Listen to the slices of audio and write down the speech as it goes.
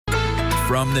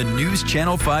From the News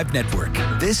Channel 5 Network,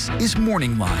 this is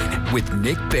Morning Line with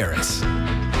Nick Barris.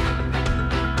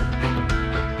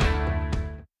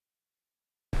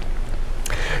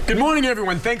 Good morning,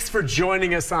 everyone. Thanks for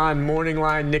joining us on Morning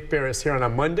Line. Nick Barris here on a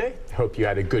Monday. Hope you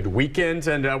had a good weekend.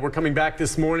 And we're coming back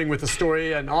this morning with a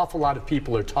story an awful lot of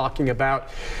people are talking about.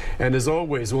 And as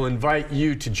always, we'll invite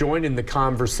you to join in the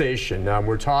conversation.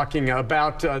 We're talking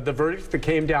about the verdict that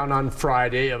came down on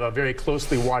Friday of a very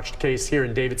closely watched case here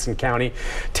in Davidson County,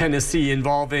 Tennessee,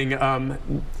 involving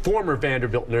former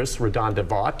Vanderbilt nurse RaDonda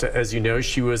Vaught. As you know,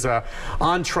 she was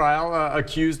on trial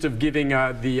accused of giving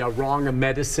the wrong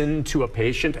medicine to a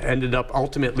patient. Ended up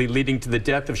ultimately leading to the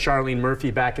death of Charlene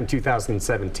Murphy back in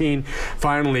 2017.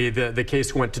 Finally, the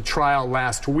case went to trial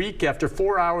last week. After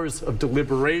 4 hours of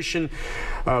deliberation,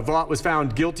 Vaught was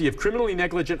found guilty of criminally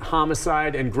negligent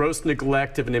homicide and gross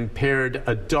neglect of an impaired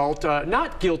adult.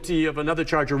 Not guilty of another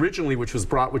charge originally which was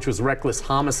brought, which was reckless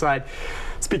homicide.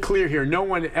 Let's be clear here. No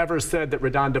one ever said that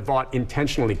RaDonda Vaught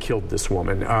intentionally killed this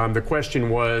woman. The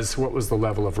question was, what was the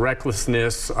level of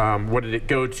recklessness? What did it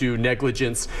go to?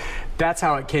 Negligence? That's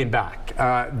how it came back.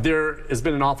 There has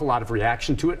been an awful lot of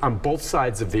reaction to it on both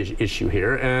sides of the issue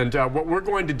here. And what we're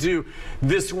going to do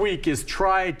this week is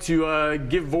try to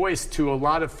give voice to a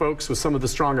lot of folks with some of the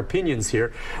strong opinions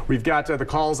here. We've got the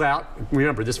calls out.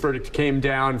 Remember, this verdict came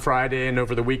down Friday, and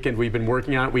over the weekend we've been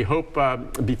working on it. We hope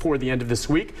before the end of this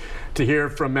week to hear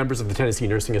from members of the Tennessee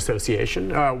Nursing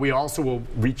Association. We also will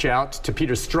reach out to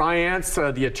Peter Stryance,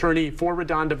 the attorney for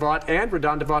RaDonda Vaught, and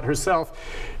RaDonda Vaught herself,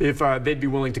 if they'd be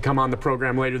willing to come on the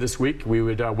program later this week. We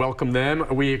would welcome them.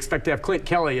 We expect to have Clint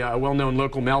Kelly, a well-known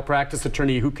local malpractice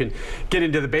attorney who can get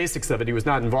into the basics of it. He was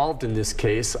not involved in this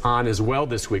case on as well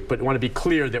this week, but I want to be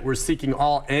clear that we're seeking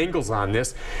all angles on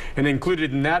this. And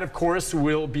included in that, of course,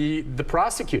 will be the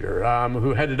prosecutor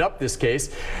who headed up this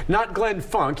case. Not Glenn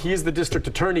Funk. He is the district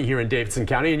attorney here in Davidson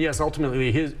County, and yes, ultimately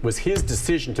it was his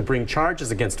decision to bring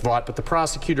charges against Vaught, but the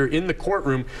prosecutor in the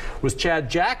courtroom was Chad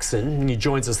Jackson, and he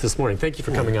joins us this morning. Thank you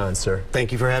for coming on, sir.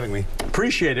 Thank you for having me.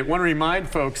 Appreciate it. Want to remind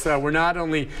folks we're not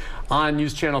only on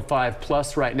News Channel 5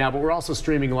 Plus right now, but we're also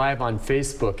streaming live on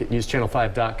Facebook at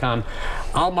newschannel5.com.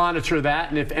 I'll monitor that,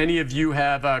 and if any of you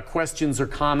have questions or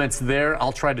comments there,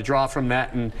 I'll try to draw from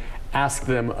that and ask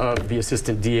them of the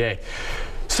assistant DA.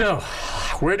 So,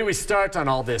 where do we start on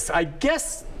all this? I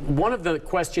guess one of the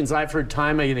questions I've heard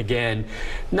time and again,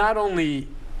 not only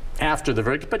after the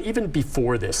verdict, but even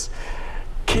before this,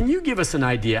 can you give us an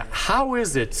idea, how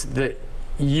is it that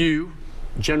you,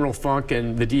 General Funk,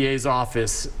 and the DA's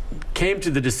office came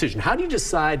to the decision? How do you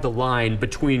decide the line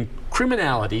between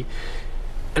criminality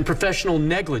and professional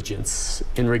negligence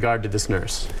in regard to this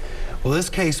nurse? Well, this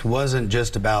case wasn't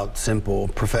just about simple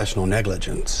professional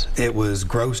negligence. It was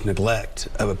gross neglect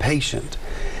of a patient.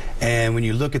 And when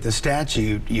you look at the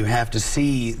statute, you have to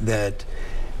see that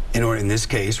in this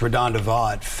case, RaDonda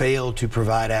Vaught failed to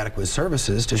provide adequate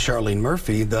services to Charlene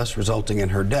Murphy, thus resulting in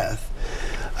her death.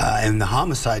 And the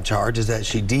homicide charge is that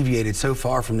she deviated so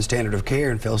far from the standard of care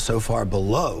and fell so far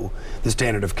below the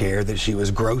standard of care that she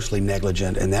was grossly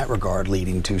negligent in that regard,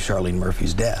 leading to Charlene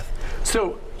Murphy's death.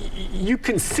 So you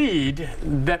concede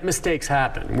that mistakes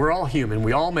happen. We're all human.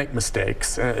 We all make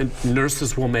mistakes.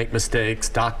 Nurses will make mistakes.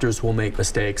 Doctors will make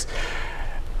mistakes.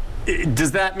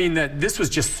 Does that mean that this was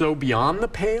just so beyond the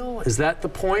pale? Is that the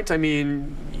point? I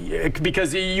mean,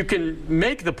 because you can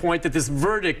make the point that this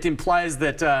verdict implies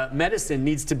that medicine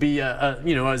needs to be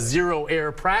a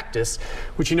zero-error practice,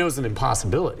 which you know is an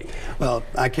impossibility. Well,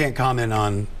 I can't comment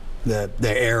on the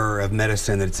error of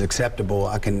medicine that's acceptable.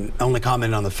 I can only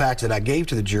comment on the facts that I gave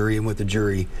to the jury and what the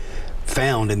jury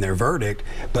found in their verdict.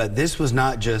 But this was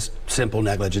not just simple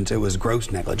negligence, it was gross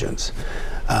negligence.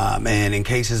 And in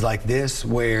cases like this,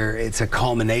 where it's a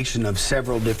culmination of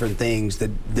several different things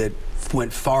that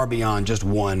went far beyond just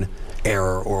one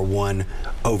error or one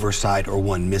oversight or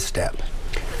one misstep.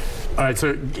 All right,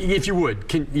 so if you would,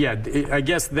 I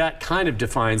guess that kind of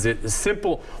defines it.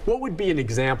 Simple, what would be an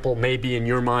example maybe in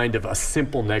your mind of a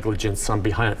simple negligence on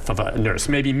behalf of a nurse?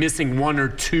 Maybe missing one or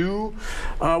two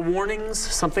warnings,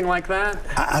 something like that?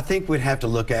 I think we'd have to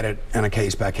look at it on a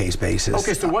case-by-case basis.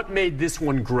 Okay, so what made this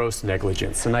one gross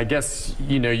negligence? And I guess,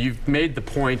 you know, you've made the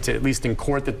point, at least in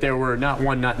court, that there were not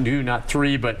one, not two, not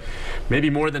three, but maybe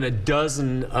more than a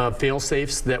dozen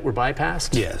fail-safes that were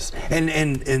bypassed? Yes,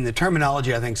 and the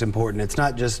terminology I think is important. It's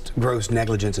not just gross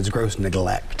negligence, it's gross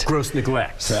neglect. Gross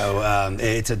neglect. So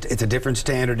it's a different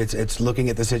standard. It's looking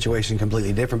at the situation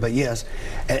completely different. But yes,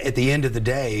 at the end of the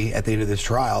day, at the end of this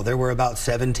trial, there were about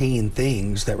 17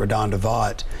 things that RaDonda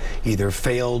Vaught either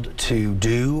failed to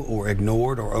do or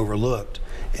ignored or overlooked,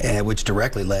 which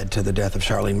directly led to the death of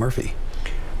Charlene Murphy.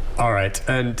 All right,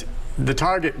 and The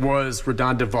target was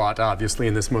RaDonda Vaught, obviously,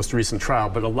 in this most recent trial,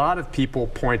 but a lot of people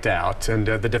point out, and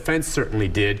the defense certainly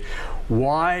did,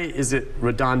 why is it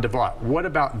RaDonda Vaught? What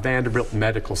about Vanderbilt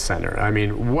Medical Center? I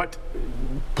mean, what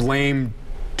blame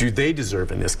do they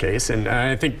deserve in this case? And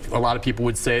I think a lot of people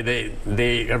would say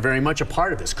they are very much a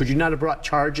part of this. Could you not have brought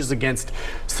charges against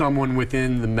someone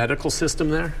within the medical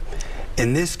system there?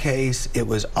 In this case, it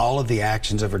was all of the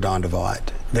actions of RaDonda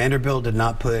Vaught. Vanderbilt did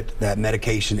not put that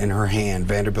medication in her hand.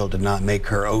 Vanderbilt did not make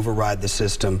her override the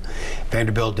system.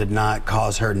 Vanderbilt did not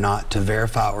cause her not to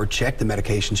verify or check the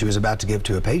medication she was about to give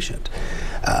to a patient.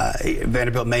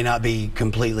 Vanderbilt may not be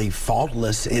completely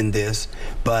faultless in this,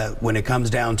 but when it comes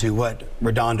down to what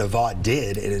RaDonda Vaught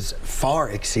did, it is far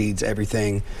exceeds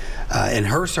everything. In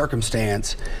her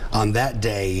circumstance, on that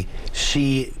day,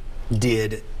 she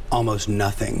did almost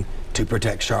nothing to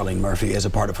protect Charlene Murphy as a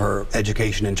part of her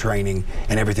education and training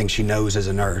and everything she knows as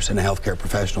a nurse and a healthcare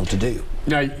professional to do.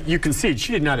 Now, you concede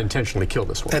she did not intentionally kill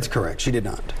this woman. That's correct. She did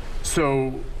not.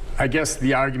 So I guess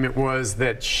the argument was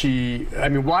that I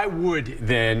mean, why would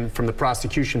then, from the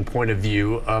prosecution point of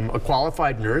view, a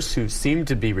qualified nurse who seemed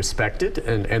to be respected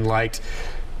and liked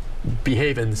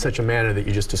behave in such a manner that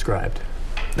you just described?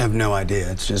 I have no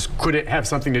idea. It's just... Could it have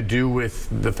something to do with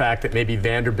the fact that maybe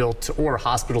Vanderbilt or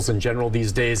hospitals in general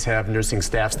these days have nursing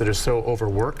staffs that are so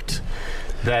overworked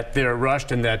that they're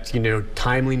rushed and that, you know,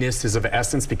 timeliness is of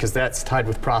essence because that's tied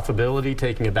with profitability,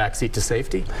 taking a backseat to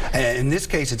safety? In this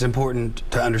case, it's important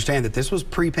to understand that this was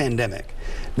pre-pandemic.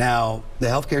 Now, the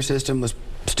healthcare system was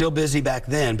still busy back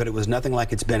then, but it was nothing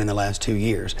like it's been in the last 2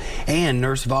 years. And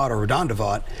Nurse Vaught, or RaDonda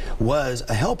Vaught, was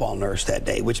a help-all nurse that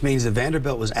day, which means that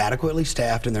Vanderbilt was adequately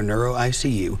staffed in their neuro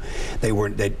ICU.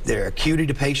 Their acuity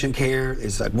to patient care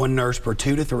is like 1 nurse per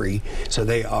 2 to 3, so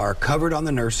they are covered on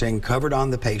the nursing, covered on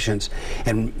the patients,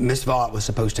 and Miss Vaught was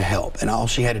supposed to help, and all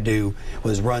she had to do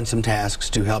was run some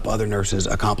tasks to help other nurses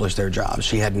accomplish their jobs.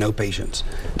 She had no patients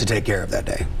to take care of that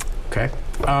day. Okay.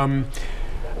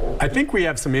 I think we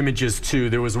have some images too.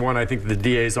 There was one I think the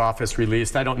DA's office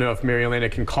released. I don't know if Mary Elena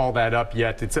can call that up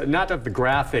yet. It's not of the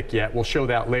graphic yet. We'll show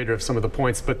that later of some of the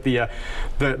points. But the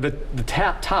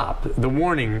top, the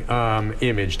warning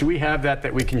image. Do we have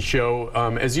that we can show?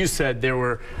 As you said, there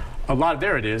were a lot.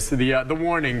 There it is. The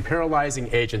warning, paralyzing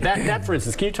agent. That for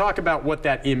instance, can you talk about what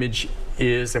that image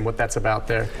is and what that's about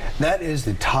there? That is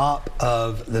the top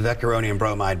of the vecuronium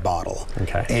bromide bottle.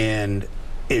 Okay. And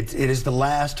it is the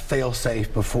last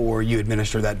fail-safe before you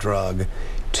administer that drug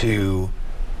to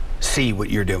see what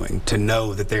you're doing, to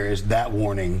know that there is that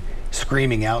warning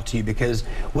screaming out to you, because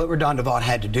what RaDonda Vaught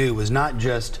had to do was not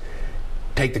just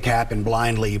take the cap and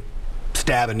blindly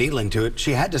stab a needle into it.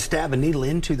 She had to stab a needle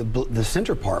into the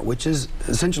center part, which is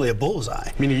essentially a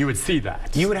bullseye. Meaning you would see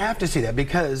that? You would have to see that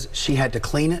because she had to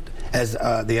clean it. As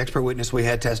the expert witness we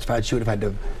had testified, she would have had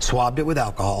to swabbed it with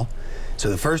alcohol. So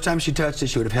the first time she touched it,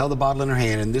 she would have held the bottle in her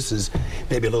hand, and this is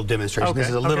maybe a little demonstration. Okay, this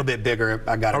is a little bit bigger.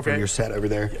 I got it from your set over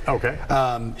there. Okay.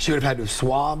 She would have had to have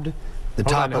swabbed the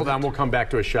top of it. Hold on, we'll come back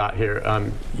to a shot here.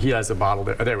 He has a bottle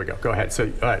there. Oh, there we go. Go ahead.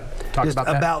 So, talk just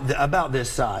about that. About this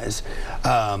size,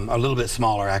 a little bit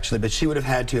smaller actually, but she would have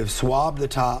had to have swabbed the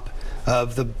top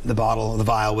of the bottle, the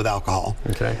vial with alcohol.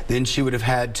 Okay. Then she would have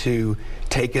had to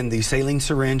taken the saline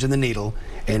syringe and the needle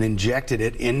and injected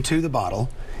it into the bottle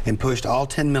and pushed all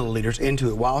 10 milliliters into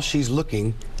it while she's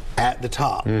looking at the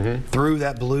top through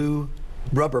that blue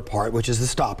rubber part, which is the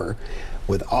stopper,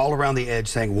 with all around the edge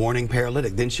saying warning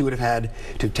paralytic. Then she would have had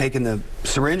to have taken the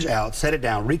syringe out, set it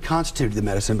down, reconstituted the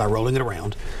medicine by rolling it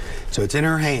around. So it's in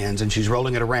her hands and she's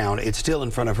rolling it around. It's still in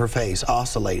front of her face,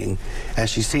 oscillating as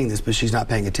she's seeing this, but she's not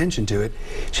paying attention to it.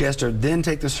 She has to then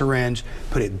take the syringe,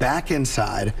 put it back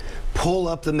inside, pull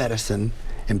up the medicine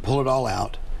and pull it all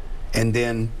out, and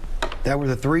then that were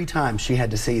the 3 times she had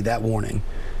to see that warning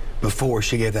before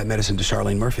she gave that medicine to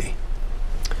Charlene Murphy.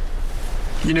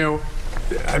 You know,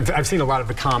 I've seen a lot of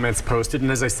the comments posted, and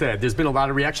as I said, there's been a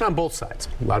lot of reaction on both sides.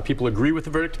 A lot of people agree with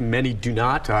the verdict, many do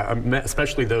not,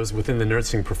 especially those within the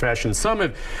nursing profession. Some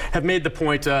have made the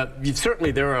point,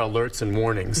 certainly there are alerts and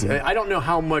warnings. I don't know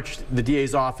how much the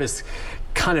DA's office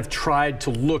kind of tried to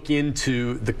look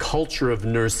into the culture of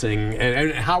nursing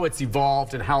and how it's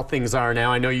evolved and how things are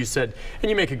now. I know you said, and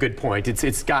you make a good point,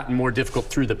 it's gotten more difficult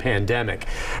through the pandemic.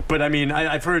 But I mean,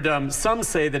 I've heard some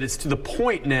say that it's to the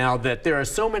point now that there are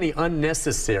so many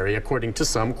unnecessary, according to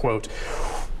some, quote,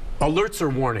 alerts or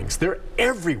warnings. They're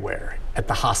everywhere at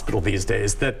the hospital these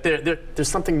days, that there's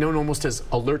something known almost as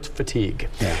alert fatigue.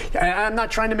 Yeah. I'm not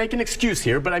trying to make an excuse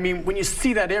here, but I mean, when you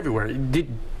see that everywhere,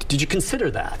 did you consider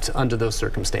that under those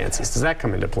circumstances? Does that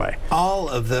come into play? All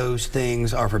of those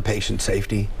things are for patient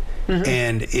safety.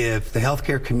 And if the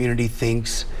healthcare community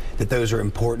thinks that those are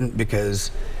important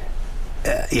because,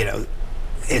 you know,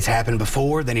 it's happened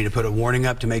before. They need to put a warning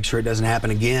up to make sure it doesn't happen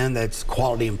again. That's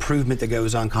quality improvement that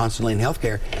goes on constantly in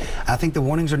healthcare. I think the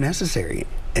warnings are necessary.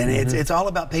 And it's all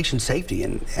about patient safety.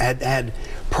 And had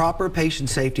proper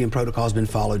patient safety and protocols been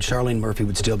followed, Charlene Murphy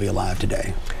would still be alive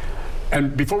today.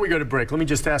 And before we go to break, let me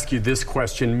just ask you this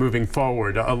question moving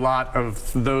forward. A lot of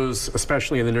those,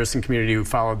 especially in the nursing community who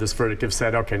followed this verdict, have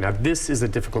said, okay, now this is a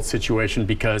difficult situation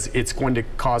because it's going to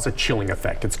cause a chilling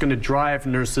effect. It's going to drive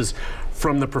nurses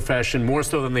from the profession more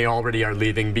so than they already are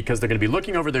leaving, because they're going to be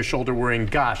looking over their shoulder worrying,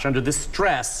 gosh, under this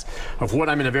stress of what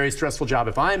I'm in a very stressful job,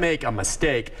 if I make a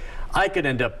mistake, I could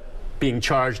end up being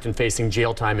charged and facing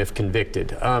jail time if convicted.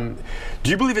 Do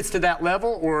you believe it's to that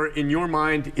level, or in your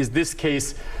mind is this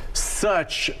case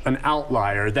such an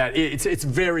outlier that it's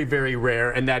very, very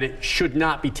rare and that it should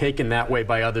not be taken that way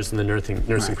by others in the nursing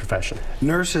profession?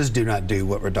 Nurses do not do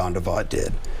what RaDonda Vaught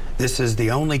did. This is the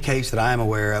only case that I am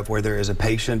aware of where there is a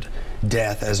patient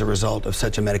death as a result of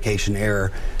such a medication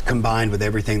error combined with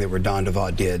everything that RaDonda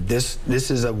Vaught did. This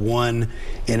is a one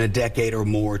in a decade or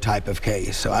more type of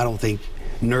case. So I don't think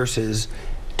nurses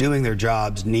doing their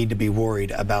jobs need to be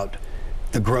worried about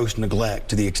the gross neglect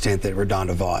to the extent that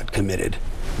RaDonda Vaught committed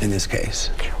in this case.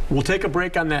 We'll take a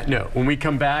break on that note. When we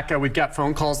come back, we've got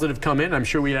phone calls that have come in. I'm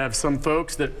sure we have some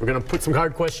folks that we're going to put some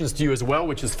hard questions to you as well,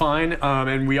 which is fine.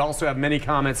 And we also have many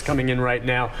comments coming in right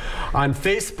now on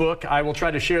Facebook. I will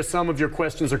try to share some of your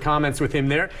questions or comments with him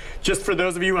there. Just for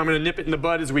those of you, I'm going to nip it in the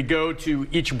bud as we go to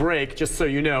each break. Just so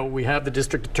you know, we have the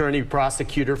district attorney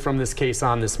prosecutor from this case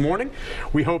on this morning.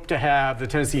 We hope to have the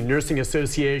Tennessee Nursing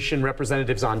Association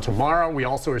representatives on tomorrow. We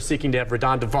also are seeking to have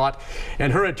RaDonda Vaught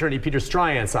and her attorney, Peter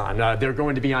Stryance, on. They're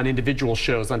going to be on individual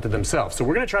shows unto themselves. So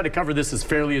we're going to try to cover this as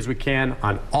fairly as we can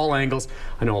on all angles.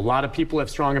 I know a lot of people have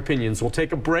strong opinions. We'll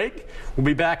take a break. We'll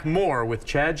be back more with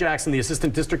Chad Jackson, the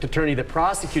assistant district attorney that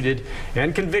prosecuted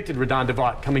and convicted RaDonda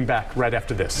Vaught, coming back right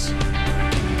after this.